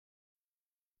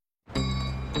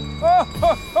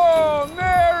Oh,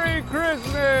 Merry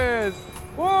Christmas!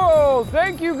 Whoa,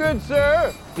 thank you, good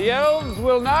sir. The elves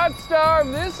will not starve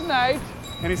this night.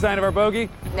 Any sign of our bogey?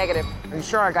 Negative. Are you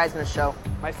sure our guy's gonna show?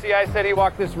 My CI said he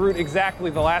walked this route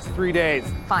exactly the last 3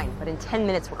 days. Fine, but in 10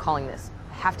 minutes we're calling this.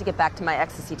 I have to get back to my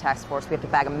ecstasy task force. We have to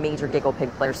bag a major Giggle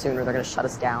Pig player soon or they're gonna shut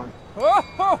us down.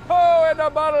 Oh, and a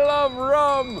bottle of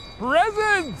rum.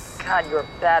 Presents! God, you're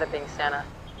bad at being Santa.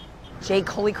 Jake,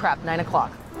 holy crap, 9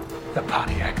 o'clock. The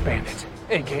Pontiac Bandit,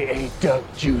 a.k.a. Doug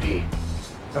Judy.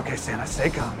 Okay, Santa, stay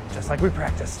calm, just like we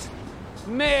practiced.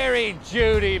 Merry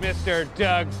Judy, Mr.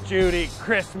 Doug Judy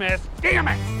Christmas. Damn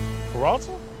it!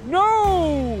 Peralta?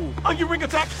 No! Oh, you ring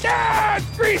attack? Ah,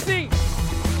 greasy!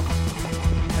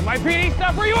 NYPD,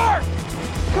 stop where you are!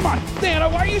 Come on, Santa,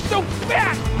 why are you so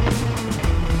fat?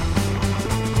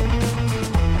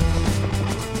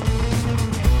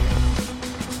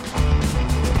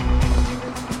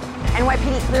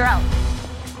 NYPD, clear out.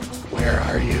 Where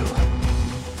are you?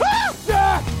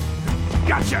 Ah!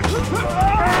 Gotcha!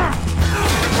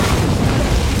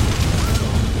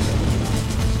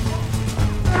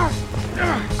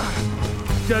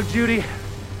 Doug Judy,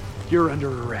 you're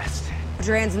under arrest. Put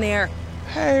your hands in the air.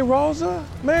 Hey, Rosa.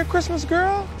 Merry Christmas,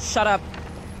 girl. Shut up.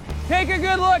 Take a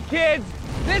good look, kids.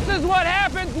 This is what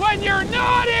happens when you're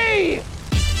naughty!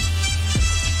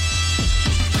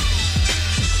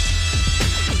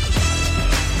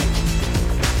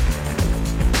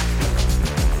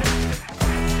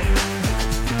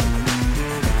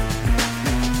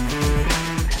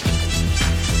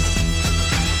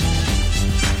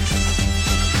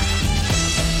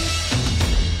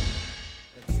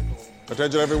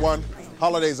 Attention everyone,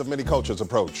 holidays of many cultures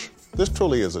approach. This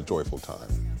truly is a joyful time.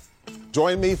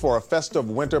 Join me for a festive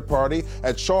winter party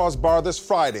at Shaw's Bar this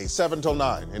Friday, 7 till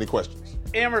 9. Any questions?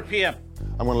 AM or PM?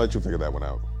 I'm gonna let you figure that one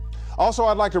out. Also,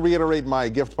 I'd like to reiterate my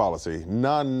gift policy,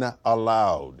 none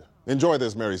allowed. Enjoy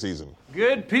this merry season.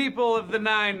 Good people of the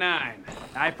 9-9,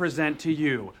 I present to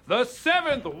you the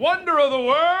 7th wonder of the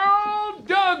world,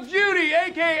 Doug Judy,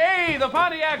 a.k.a. the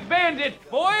Pontiac Bandit,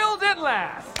 foiled at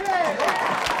last.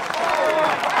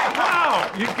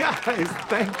 Wow, you guys,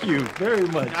 thank you very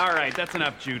much. All right, that's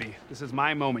enough, Judy. This is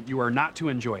my moment. You are not to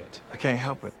enjoy it. I can't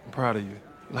help it. I'm proud of you.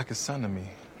 You're like a son to me.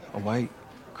 A white,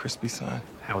 crispy son.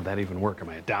 How would that even work? Am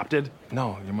I adopted?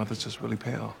 No, your mother's just really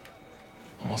pale.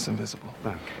 Almost invisible.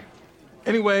 Okay.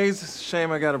 Anyways, it's a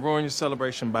shame I gotta ruin your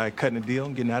celebration by cutting a deal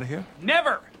and getting out of here.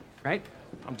 Never, right?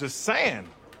 I'm just saying.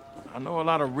 I know a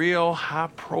lot of real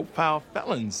high-profile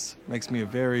felons. Makes me a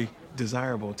very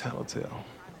desirable tattletale.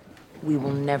 We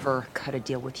will never cut a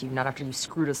deal with you, not after you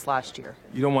screwed us last year.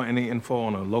 You don't want any info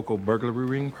on a local burglary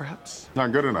ring, perhaps?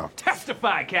 Not good enough.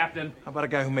 Testify, Captain. How about a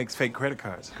guy who makes fake credit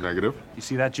cards? Negative. You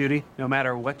see that, Judy? No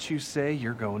matter what you say,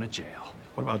 you're going to jail.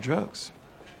 What about drugs?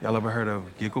 Y'all ever heard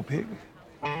of Giggle Pig?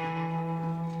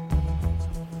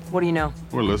 What do you know?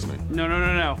 We're listening.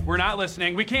 No. We're not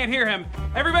listening. We can't hear him.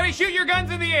 Everybody shoot your guns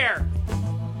in the air.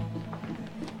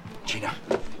 Gina,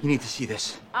 you need to see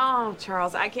this. Oh,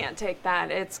 Charles, I can't take that.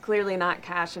 It's clearly not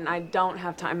cash, and I don't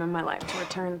have time in my life to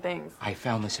return things. I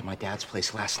found this at my dad's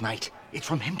place last night. It's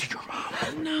from him to your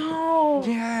mom. No.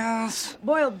 Yes.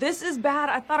 Boyle, this is bad.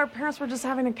 I thought our parents were just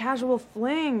having a casual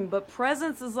fling, but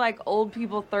presents is like old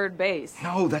people third base.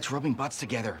 No, that's rubbing butts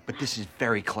together, but this is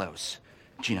very close.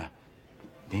 Gina,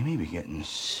 they may be getting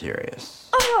serious.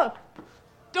 Ugh!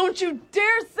 Don't you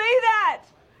dare say that!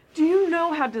 Do you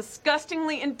know how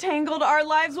disgustingly entangled our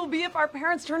lives will be if our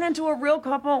parents turn into a real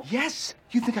couple? Yes.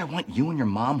 You think I want you and your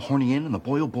mom horny in on the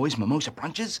Boyle Boys mimosa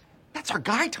brunches? That's our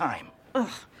guy time. Ugh.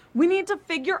 We need to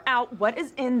figure out what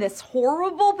is in this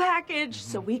horrible package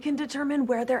so we can determine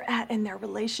where they're at in their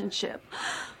relationship.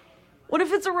 What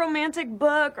if it's a romantic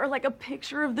book or like a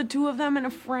picture of the two of them in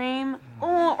a frame?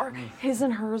 Oh, or his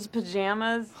and hers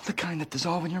pajamas? The kind that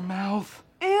dissolve in your mouth.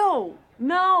 Ew.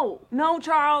 No,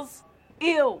 Charles.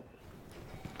 Ew.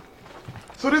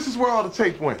 So this is where all the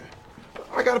tape went.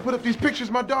 I gotta put up these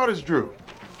pictures my daughters drew.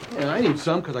 And I need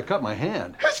some because I cut my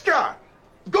hand. Hey, Scott,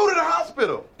 go to the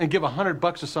hospital. And give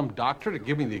 $100 to some doctor to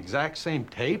give me the exact same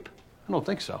tape? I don't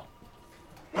think so.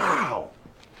 Wow.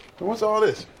 And what's all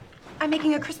this? I'm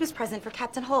making a Christmas present for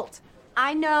Captain Holt.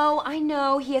 I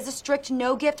know, he has a strict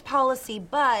no-gift policy,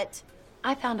 but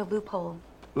I found a loophole.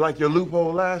 Like your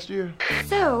loophole last year?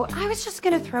 So, I was just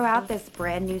gonna throw out this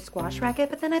brand new squash racket,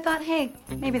 but then I thought, hey,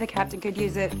 maybe the captain could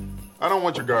use it. I don't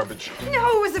want your garbage. No,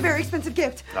 it was a very expensive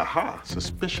gift. Aha,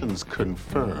 suspicions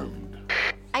confirmed.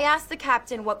 I asked the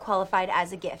captain what qualified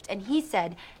as a gift, and he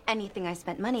said anything I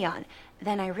spent money on.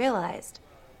 Then I realized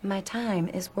my time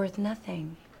is worth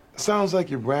nothing. Sounds like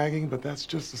you're bragging, but that's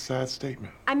just a sad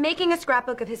statement. I'm making a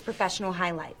scrapbook of his professional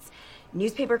highlights.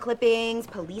 Newspaper clippings,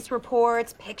 police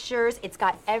reports, pictures. It's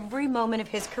got every moment of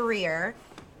his career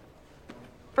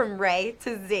from Ray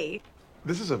to Z.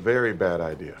 This is a very bad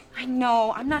idea. I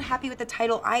know, I'm not happy with the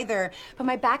title either, but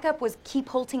my backup was Keep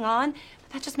Holting On,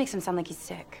 but that just makes him sound like he's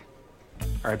sick.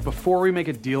 All right, before we make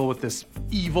a deal with this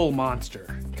evil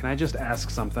monster, can I just ask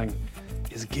something?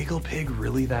 Is Giggle Pig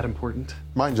really that important?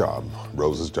 My job,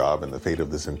 Rosa's job, and the fate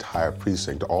of this entire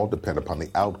precinct all depend upon the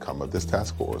outcome of this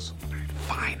task force.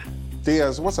 Fine.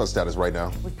 Diaz, what's our status right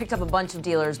now? We've picked up a bunch of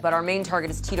dealers, but our main target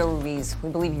is Tito Ruiz. We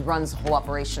believe he runs the whole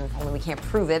operation, only we can't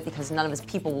prove it because none of his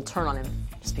people will turn on him,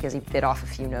 just because he bit off a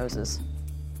few noses.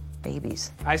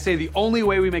 Babies. I say the only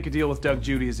way we make a deal with Doug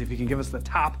Judy is if he can give us the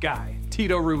top guy,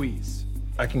 Tito Ruiz.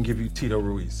 I can give you Tito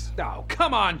Ruiz. Oh,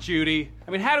 come on, Judy.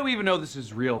 I mean, how do we even know this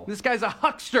is real? This guy's a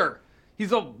huckster.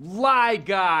 He's a lie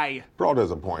guy. Broad has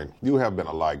a point. You have been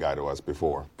a lie guy to us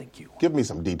before. Thank you. Give me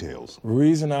some details.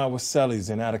 Ruiz and I were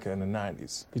cellies in Attica in the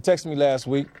 90s. He texted me last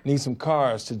week, need some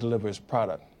cars to deliver his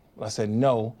product. Well, I said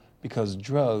no, because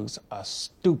drugs are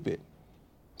stupid,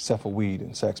 except for weed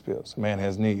and sex pills. A man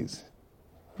has needs.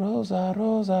 Rosa,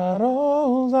 Rosa,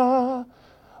 Rosa,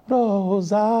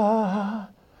 Rosa.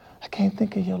 I can't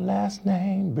think of your last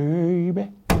name, baby.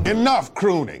 Enough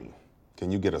crooning.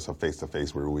 Can you get us a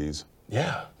face-to-face with Ruiz?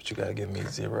 Yeah, but you gotta give me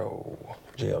 0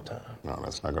 jail time. No,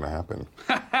 that's not gonna happen.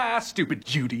 Stupid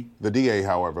Judy. The DA,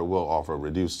 however, will offer a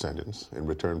reduced sentence in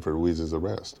return for Ruiz's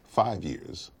arrest. 5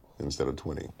 years instead of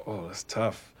 20. Oh, that's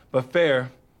tough. But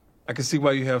fair. I can see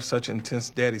why you have such intense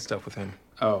daddy stuff with him.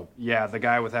 Oh, yeah, the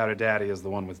guy without a daddy is the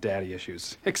one with daddy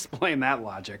issues. Explain that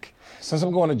logic. Since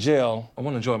I'm going to jail, I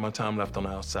want to enjoy my time left on the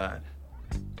outside.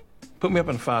 Put me up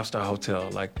in a 5-star hotel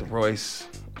like the Royce,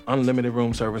 unlimited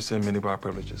room service and minibar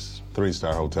privileges.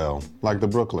 3-star hotel, like the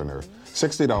Brooklyner.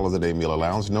 $60 a day meal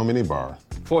allowance, no minibar.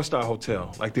 4-star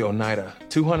hotel, like the Oneida.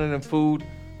 $200 in food,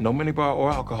 no minibar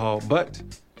or alcohol, but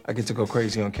I get to go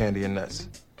crazy on candy and nuts.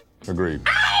 Agreed.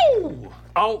 Ow!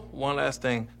 Oh, one last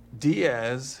thing.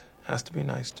 Diaz has to be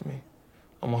nice to me.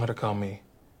 I want her to call me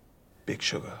Big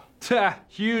Sugar.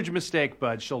 Huge mistake,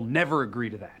 bud. She'll never agree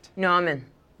to that. No, I'm in.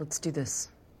 Let's do this.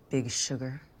 Big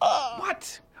Sugar.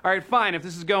 What? All right, fine. If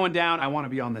this is going down, I want to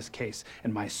be on this case.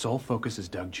 And my sole focus is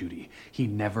Doug Judy. He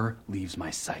never leaves my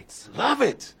sights. Love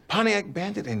it. Pontiac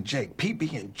Bandit and Jake,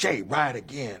 PB and J, ride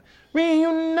again.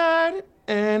 Reunited,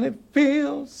 and it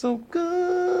feels so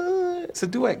good. It's a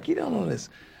duet. Get on this.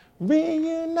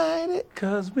 Reunited,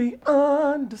 cause we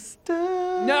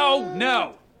understood.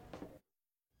 No.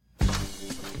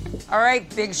 All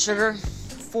right, Big Sugar.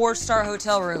 4-star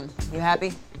hotel room. You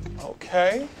happy?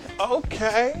 Okay.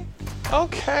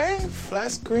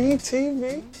 Flat screen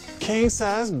TV, king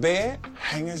size bed,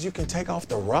 hangers you can take off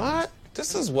the rod.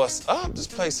 This is what's up. This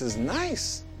place is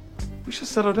nice. We should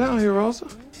settle down here, Rosa.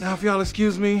 Now, if y'all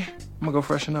excuse me, I'm gonna go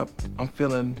freshen up. I'm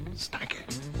feeling stanky.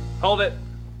 Hold it.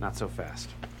 Not so fast.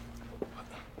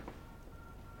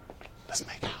 Let's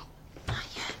make out.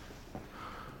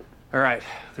 All right,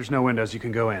 there's no windows. You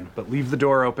can go in, but leave the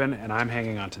door open, and I'm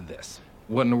hanging on to this.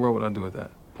 What in the world would I do with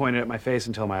that? Point it at my face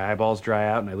until my eyeballs dry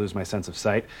out and I lose my sense of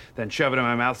sight, then shove it in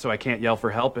my mouth so I can't yell for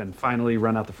help, and finally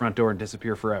run out the front door and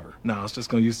disappear forever. No, I was just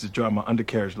gonna use it to dry my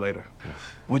undercarriage later.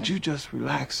 Would you just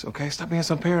relax, okay? Stop being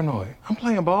so paranoid. I'm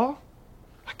playing ball.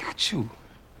 I got you.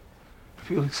 If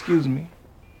you'll excuse me.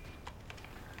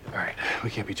 All right,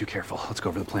 we can't be too careful. Let's go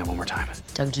over the plan one more time.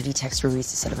 Doug Judy texts Ruiz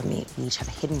to set up a meet. We each have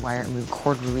a hidden wire and we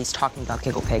record Ruiz talking about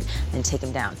Giggle Pig, then take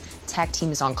him down. TAC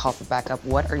team is on call for backup.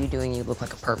 What are you doing? You look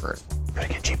like a pervert. Gotta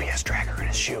get GPS tracker in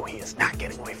his shoe. He is not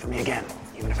getting away from me again,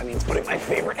 even if it means putting my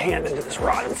favorite hand into this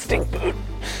rotten stink boot.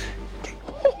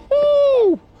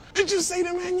 Did you see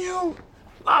the menu?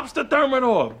 Lobster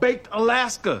Thermidor, baked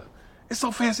Alaska. It's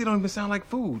so fancy it don't even sound like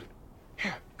food.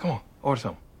 Here, come on, order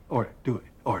something. Order, do it,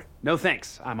 order. No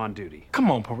thanks, I'm on duty.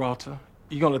 Come on, Peralta.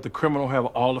 You gonna let the criminal have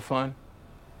all the fun?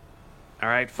 All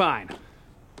right, fine.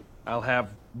 I'll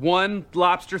have 1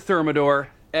 lobster Thermidor,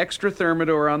 extra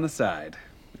Thermidor on the side.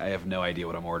 I have no idea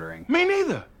what I'm ordering. Me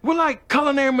neither. We're like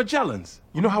culinary Magellans.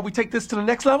 You know how we take this to the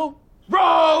next level?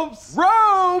 Robes!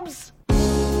 Robes!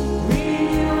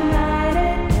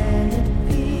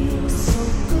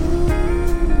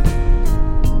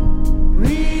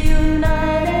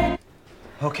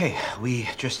 Okay, we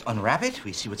just unwrap it,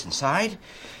 we see what's inside,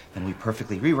 then we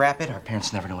perfectly rewrap it. Our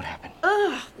parents never know what happened.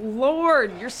 Ugh,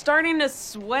 Lord, you're starting to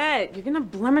sweat. You're gonna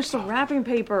blemish the wrapping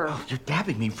paper. Oh, you're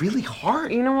dabbing me really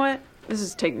hard. You know what? This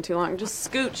is taking too long.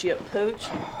 Just scooch, you pooch.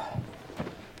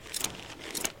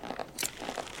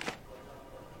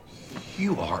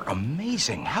 You are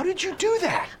amazing. How did you do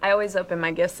that? I always open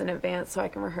my gifts in advance so I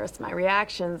can rehearse my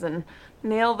reactions and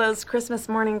nail those Christmas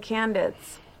morning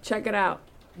candidates. Check it out.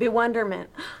 Bewonderment.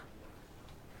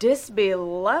 Dis be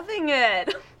loving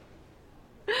it.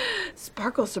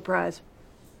 Sparkle surprise.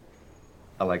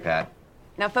 I like that.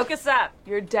 Now focus up.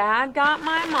 Your dad got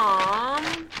my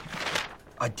mom.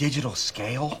 A digital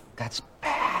scale? That's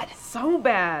bad. So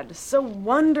bad. So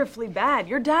wonderfully bad.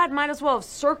 Your dad might as well have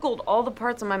circled all the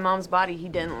parts of my mom's body he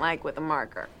didn't like with a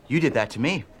marker. You did that to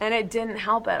me. And it didn't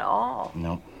help at all.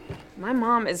 Nope. My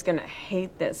mom is gonna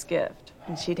hate this gift.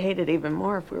 And she'd hate it even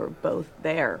more if we were both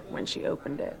there when she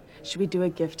opened it. Should we do a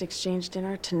gift exchange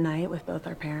dinner tonight with both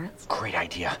our parents? Great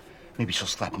idea. Maybe she'll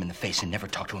slap him in the face and never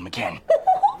talk to him again.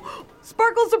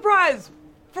 Sparkle surprise!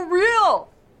 For real!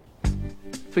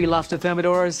 3 lobster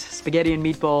thermidors, spaghetti and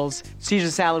meatballs,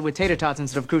 Caesar salad with tater tots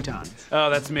instead of croutons. Oh,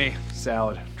 that's me.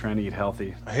 Salad. Trying to eat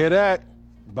healthy. I hear that.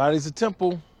 Body's a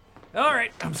temple. All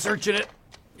right, I'm searching it.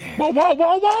 Whoa, whoa,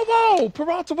 whoa, whoa, whoa!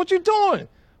 Peralta, what you doing?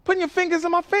 Putting your fingers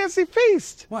in my fancy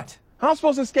feast. What? How am I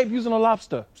supposed to escape using a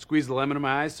lobster? Squeeze the lemon in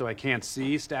my eyes so I can't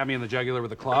see, stab me in the jugular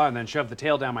with a claw, and then shove the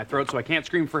tail down my throat so I can't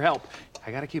scream for help. I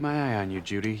gotta keep my eye on you,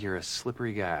 Judy. You're a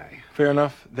slippery guy. Fair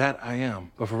enough, that I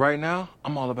am. But for right now,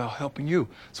 I'm all about helping you.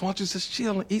 So why don't you just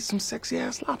chill and eat some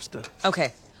sexy-ass lobster?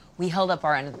 Okay, we held up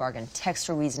our end of the bargain. Text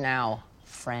Ruiz now,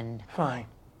 friend. Fine.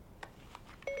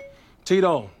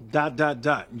 Tito, ...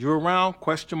 You around? ?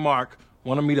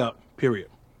 Want to meet up, period.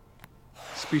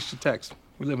 Speech to text.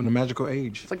 We live in a magical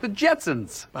age. It's like the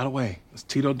Jetsons. By the way, this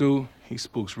Tito dude, he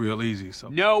spooks real easy, so...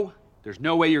 No, there's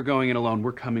no way you're going in alone.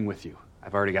 We're coming with you.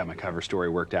 I've already got my cover story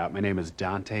worked out. My name is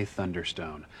Dante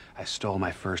Thunderstone. I stole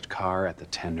my first car at the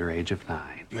tender age of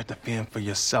 9. You had to fend for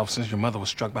yourself since your mother was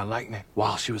struck by lightning.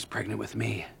 While she was pregnant with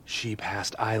me, she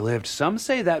passed, I lived. Some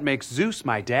say that makes Zeus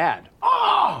my dad.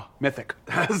 Oh! Mythic.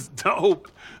 That's dope.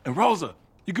 And Rosa,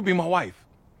 you could be my wife.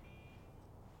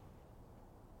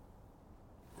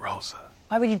 Rosa.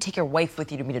 Why would you take your wife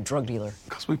with you to meet a drug dealer?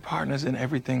 Because we partners in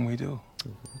everything we do.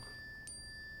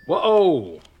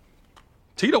 Whoa!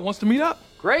 Tito wants to meet up.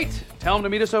 Great. Tell him to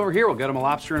meet us over here. We'll get him a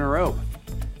lobster in a robe.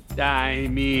 I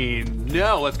mean,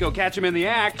 no. Let's go catch him in the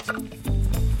act.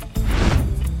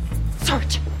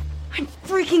 Sarge, I'm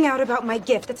freaking out about my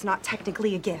gift that's not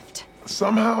technically a gift.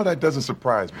 Somehow that doesn't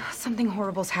surprise me. Something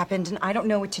horrible's happened and I don't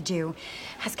know what to do.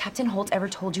 Has Captain Holt ever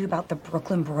told you about the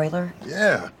Brooklyn broiler?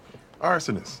 Yeah,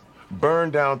 arsonist.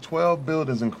 Burned down 12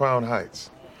 buildings in Crown Heights.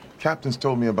 Captain's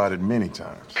told me about it many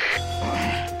times.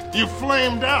 You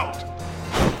flamed out!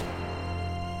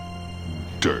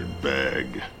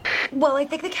 Dirtbag. Well, I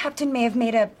think the captain may have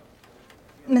made a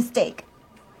mistake.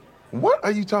 What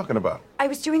are you talking about? I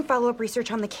was doing follow-up research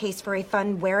on the case for a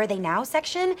fun Where Are They Now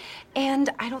section, and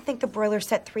I don't think the broiler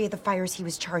set 3 of the fires he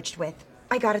was charged with.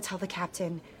 I gotta tell the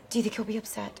captain. Do you think he'll be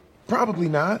upset? Probably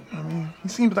not. I mean, he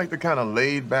seems like the kind of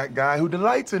laid-back guy who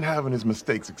delights in having his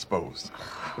mistakes exposed.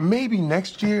 Maybe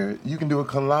next year you can do a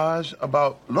collage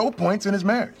about low points in his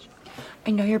marriage.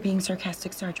 I know you're being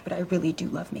sarcastic, Sarge, but I really do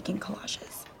love making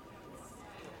collages.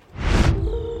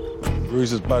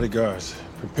 Ruiz's bodyguards.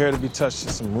 Prepare to be touched in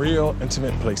some real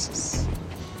intimate places.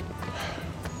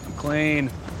 I'm clean.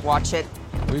 Watch it.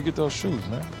 Where you get those shoes,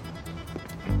 man?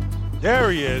 There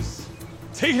he is.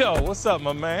 Tito, what's up,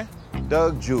 my man?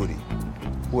 Doug Judy.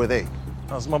 Who are they?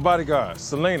 That's my bodyguard,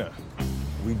 Selena.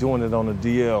 We doing it on the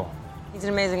DL. He's an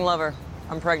amazing lover.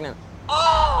 I'm pregnant.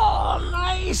 Oh,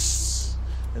 nice!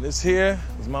 And this here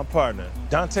is my partner,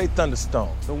 Dante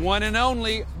Thunderstone. The one and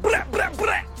only. Blah, blah,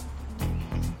 blah.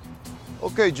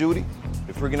 Okay, Judy.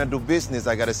 If we're gonna do business,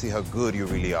 I gotta see how good you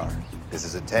really are. This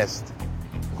is a test.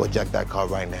 Go jack that car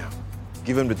right now.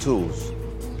 Give him the tools.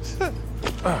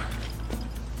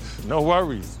 No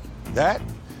worries. That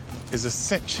is a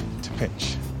cinch to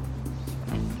pinch.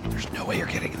 There's no way you're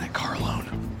getting in that car alone.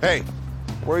 Hey,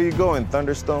 where are you going,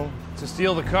 Thunderstone? To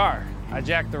steal the car. I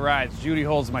jacked the rides. Judy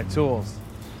holds my tools.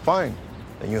 Fine.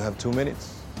 Then you have 2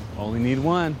 minutes. Only need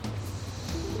 1.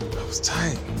 That was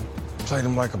tight. Played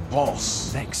him like a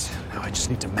boss. Thanks. Now I just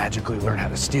need to magically learn how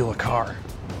to steal a car.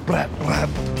 Blah, blah.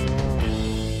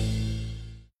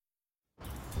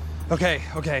 Okay.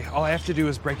 All I have to do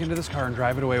is break into this car and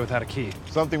drive it away without a key.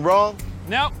 Something wrong?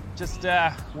 Nope. Just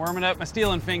warming up my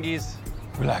stealing fingies.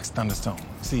 Relax, Thunderstone.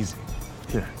 It's easy.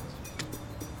 Here.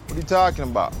 What are you talking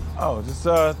about? Oh, just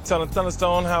telling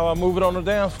Thunderstone how I move it on the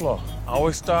dance floor. I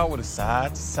always start with a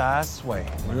side-to-side sway.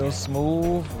 Real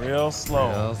smooth, real slow.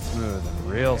 Real smooth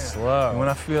and real slow. And when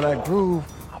I feel that groove,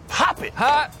 I pop it.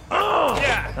 Hot.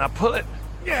 Yeah. And I pull it.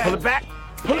 Yeah. Pull it back.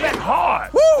 Pull it back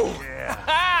hard. Woo!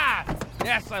 Yeah.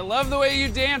 Yes, I love the way you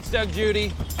dance, Doug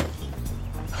Judy.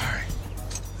 All right.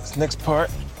 This next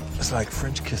part is like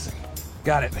French kissing.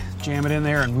 Got it. Jam it in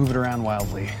there and move it around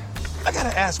wildly. I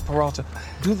gotta ask, Peralta,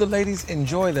 do the ladies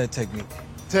enjoy that technique?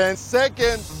 10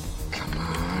 seconds.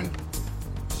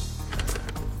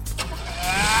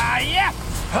 Yes!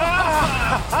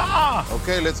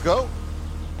 Okay, let's go.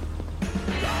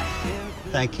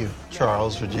 Thank you,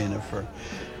 Charles, Regina, for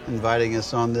inviting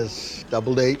us on this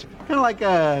double date. Kind of like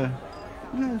a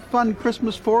fun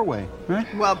Christmas four-way, right?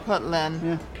 Well put, Lynn.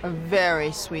 Yeah. A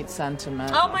very sweet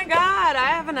sentiment. Oh my God, I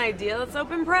have an idea. Let's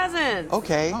open presents.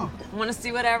 Okay. I want to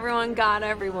see what everyone got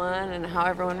everyone and how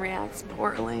everyone reacts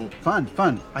poorly.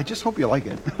 Fun. I just hope you like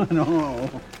it. No.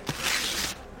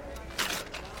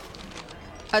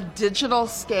 A digital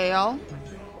scale.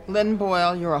 Lynn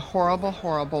Boyle, you're a horrible,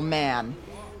 horrible man.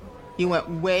 You went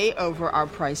way over our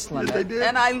price limit. I did.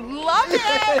 And I love it!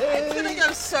 It's gonna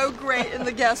go so great in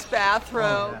the guest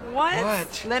bathroom.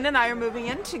 What? Lynn and I are moving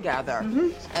in together.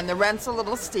 And the rent's a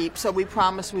little steep, so we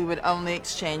promised we would only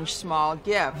exchange small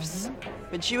gifts.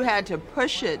 But you had to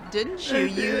push it, didn't you,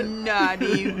 you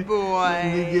naughty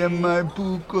boy? Get my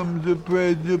pookums, the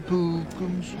present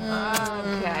pookums.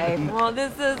 Okay, well,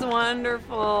 this is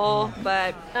wonderful,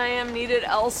 but I am needed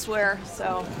elsewhere,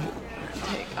 so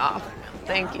take off.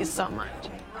 Thank you so much.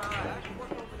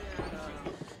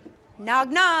 Nog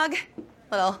nog.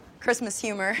 Little Christmas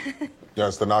humor. Yeah,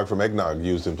 it's the nog from eggnog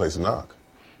used in place of nog.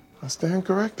 I stand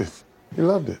corrected. You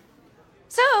loved it.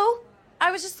 So,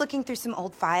 I was just looking through some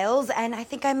old files, and I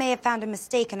think I may have found a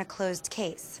mistake in a closed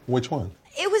case. Which one?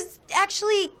 It was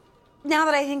actually, now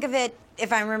that I think of it,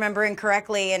 if I'm remembering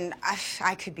correctly, and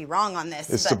I could be wrong on this.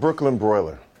 It's the Brooklyn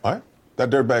broiler. What? That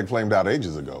dirtbag flamed out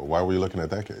ages ago. Why were you looking at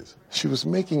that case? She was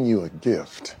making you a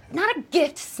gift. Not a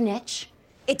gift, snitch.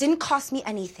 It didn't cost me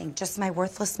anything, just my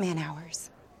worthless man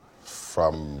hours.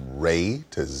 From Ray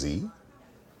to Z?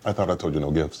 I thought I told you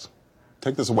no gifts.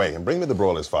 Take this away and bring me the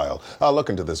broiler's file. I'll look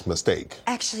into this mistake.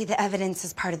 Actually, the evidence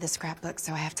is part of the scrapbook,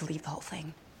 so I have to leave the whole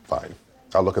thing. Fine.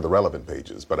 I'll look at the relevant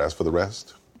pages, but as for the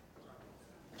rest,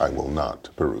 I will not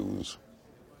peruse.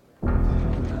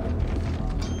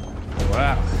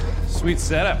 Wow. Sweet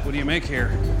setup. What do you make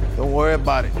here? Don't worry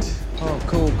about it. Oh,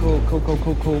 cool.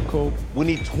 We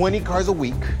need 20 cars a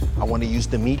week. I want to use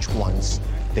them each once,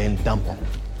 then dump them.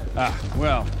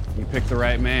 Well, you picked the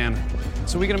right man.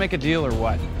 So we gonna make a deal or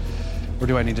what? Or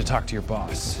do I need to talk to your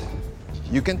boss?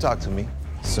 You can talk to me.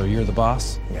 So you're the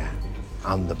boss? Yeah,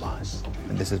 I'm the boss.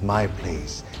 And this is my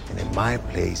place. And in my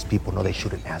place, people know they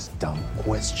shouldn't ask dumb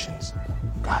questions.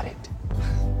 Got it?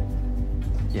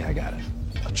 Yeah, I got it.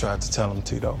 I tried to tell him,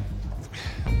 Tito.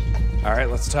 All right,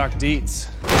 let's talk deets.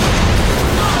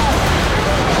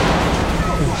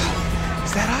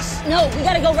 Is that us? No, we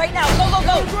gotta go right now.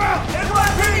 Go.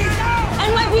 NYPD!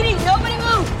 NYPD, nobody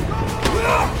move!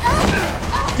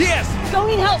 Yes! Don't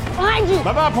need help. Behind you.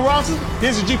 Bye-bye, Peranza.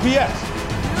 Here's your GPS.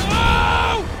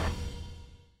 No!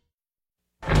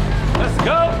 Let's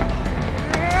go!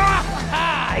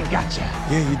 I gotcha.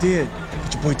 Yeah, you did.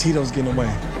 But your boy Tito's getting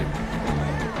away.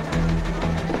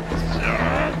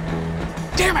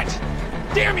 Damn it!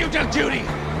 Damn you, Doug Judy!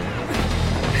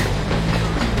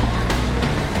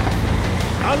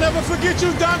 I'll never forget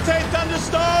you, Dante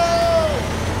Thunderstone!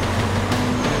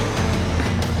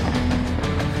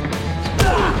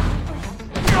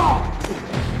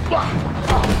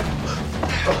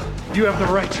 You have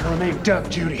the right to remain Doug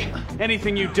Judy.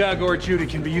 Anything you Doug or Judy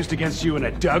can be used against you in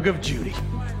a Doug of Judy.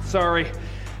 Sorry,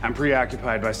 I'm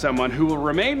preoccupied by someone who will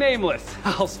remain nameless.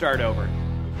 I'll start over.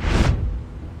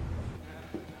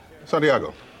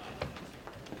 Santiago,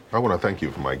 I want to thank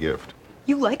you for my gift.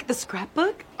 You like the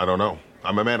scrapbook? I don't know.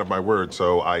 I'm a man of my word,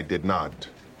 so I did not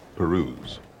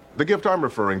peruse. The gift I'm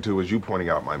referring to is you pointing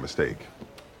out my mistake.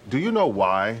 Do you know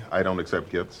why I don't accept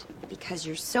gifts? Because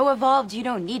you're so evolved, you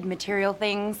don't need material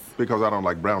things. Because I don't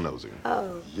like brown nosing.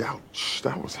 Oh. Youch,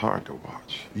 that was hard to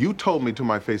watch. You told me to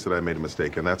my face that I made a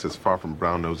mistake, and that's as far from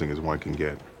brown nosing as one can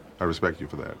get. I respect you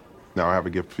for that. Now I have a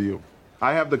gift for you.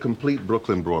 I have the complete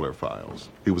Brooklyn broiler files.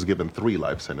 He was given 3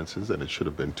 life sentences, and it should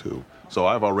have been 2. So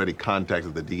I've already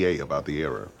contacted the DA about the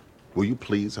error. Will you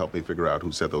please help me figure out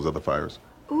who set those other fires?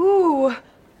 Ooh,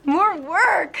 more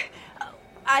work.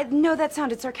 I know that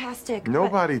sounded sarcastic.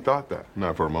 Nobody thought that.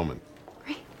 Not for a moment.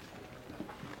 Great.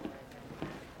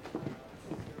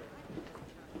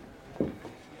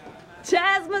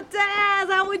 Jazzmatazz,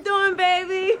 how we doing,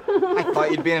 baby? I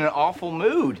thought you'd be in an awful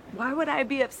mood. Why would I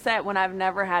be upset when I've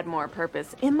never had more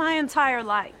purpose in my entire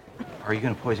life? Are you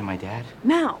gonna poison my dad?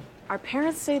 No. Our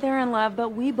parents say they're in love, but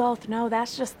we both know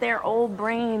that's just their old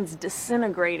brains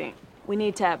disintegrating. We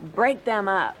need to break them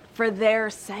up for their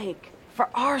sake, for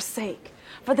our sake,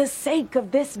 for the sake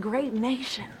of this great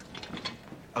nation.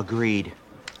 Agreed.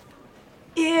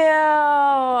 Ew,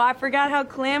 I forgot how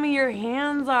clammy your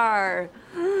hands are.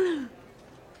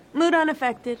 Mood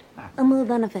unaffected. A mood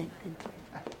unaffected.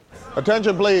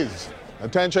 Attention, please.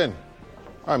 Attention.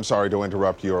 I'm sorry to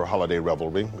interrupt your holiday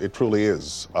revelry. It truly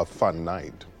is a fun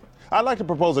night. I'd like to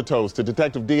propose a toast to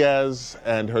Detective Diaz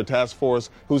and her task force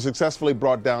who successfully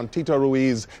brought down Tito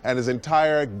Ruiz and his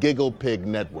entire Giggle Pig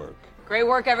network. Great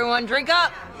work, everyone. Drink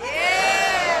up.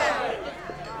 Yeah!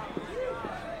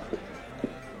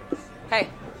 Hey,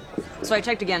 so I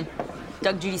checked again.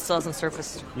 Doug Judy still hasn't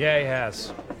surfaced. Yeah, he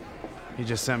has. He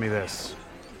just sent me this.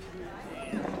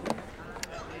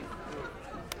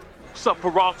 What's up,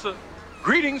 Peralta?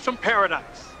 Greetings from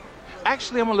paradise.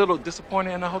 Actually, I'm a little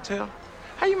disappointed in the hotel.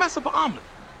 How you mess up an omelet?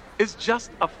 It's just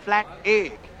a flat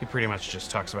egg. He pretty much just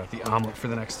talks about the omelet for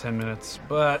the next 10 minutes,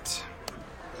 but...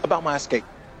 About my escape.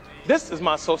 This is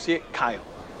my associate, Kyle.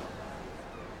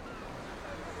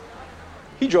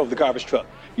 He drove the garbage truck.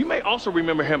 You may also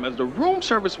remember him as the room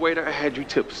service waiter I had you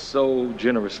tip so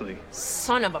generously.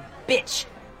 Son of a bitch.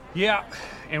 Yeah,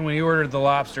 and when he ordered the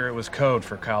lobster, it was code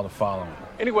for Kyle to follow him.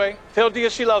 Anyway, tell Dia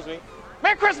she loves me.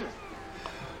 Merry Christmas!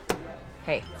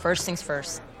 Hey, first things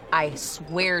first. I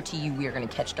swear to you we are going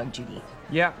to catch Doug Judy.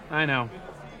 Yeah, I know.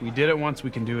 We did it once,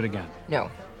 we can do it again. No,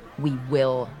 we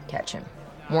will catch him.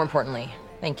 More importantly,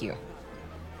 thank you.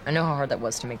 I know how hard that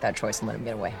was to make that choice and let him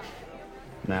get away.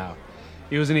 No,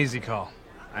 it was an easy call.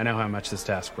 I know how much this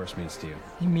task force means to you.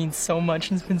 It means so much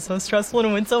and it's been so stressful and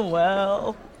it went so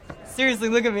well. Seriously,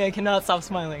 look at me. I cannot stop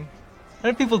smiling.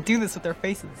 How do people do this with their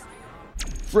faces?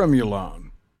 From your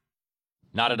lawn.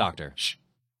 Not a doctor. Shh.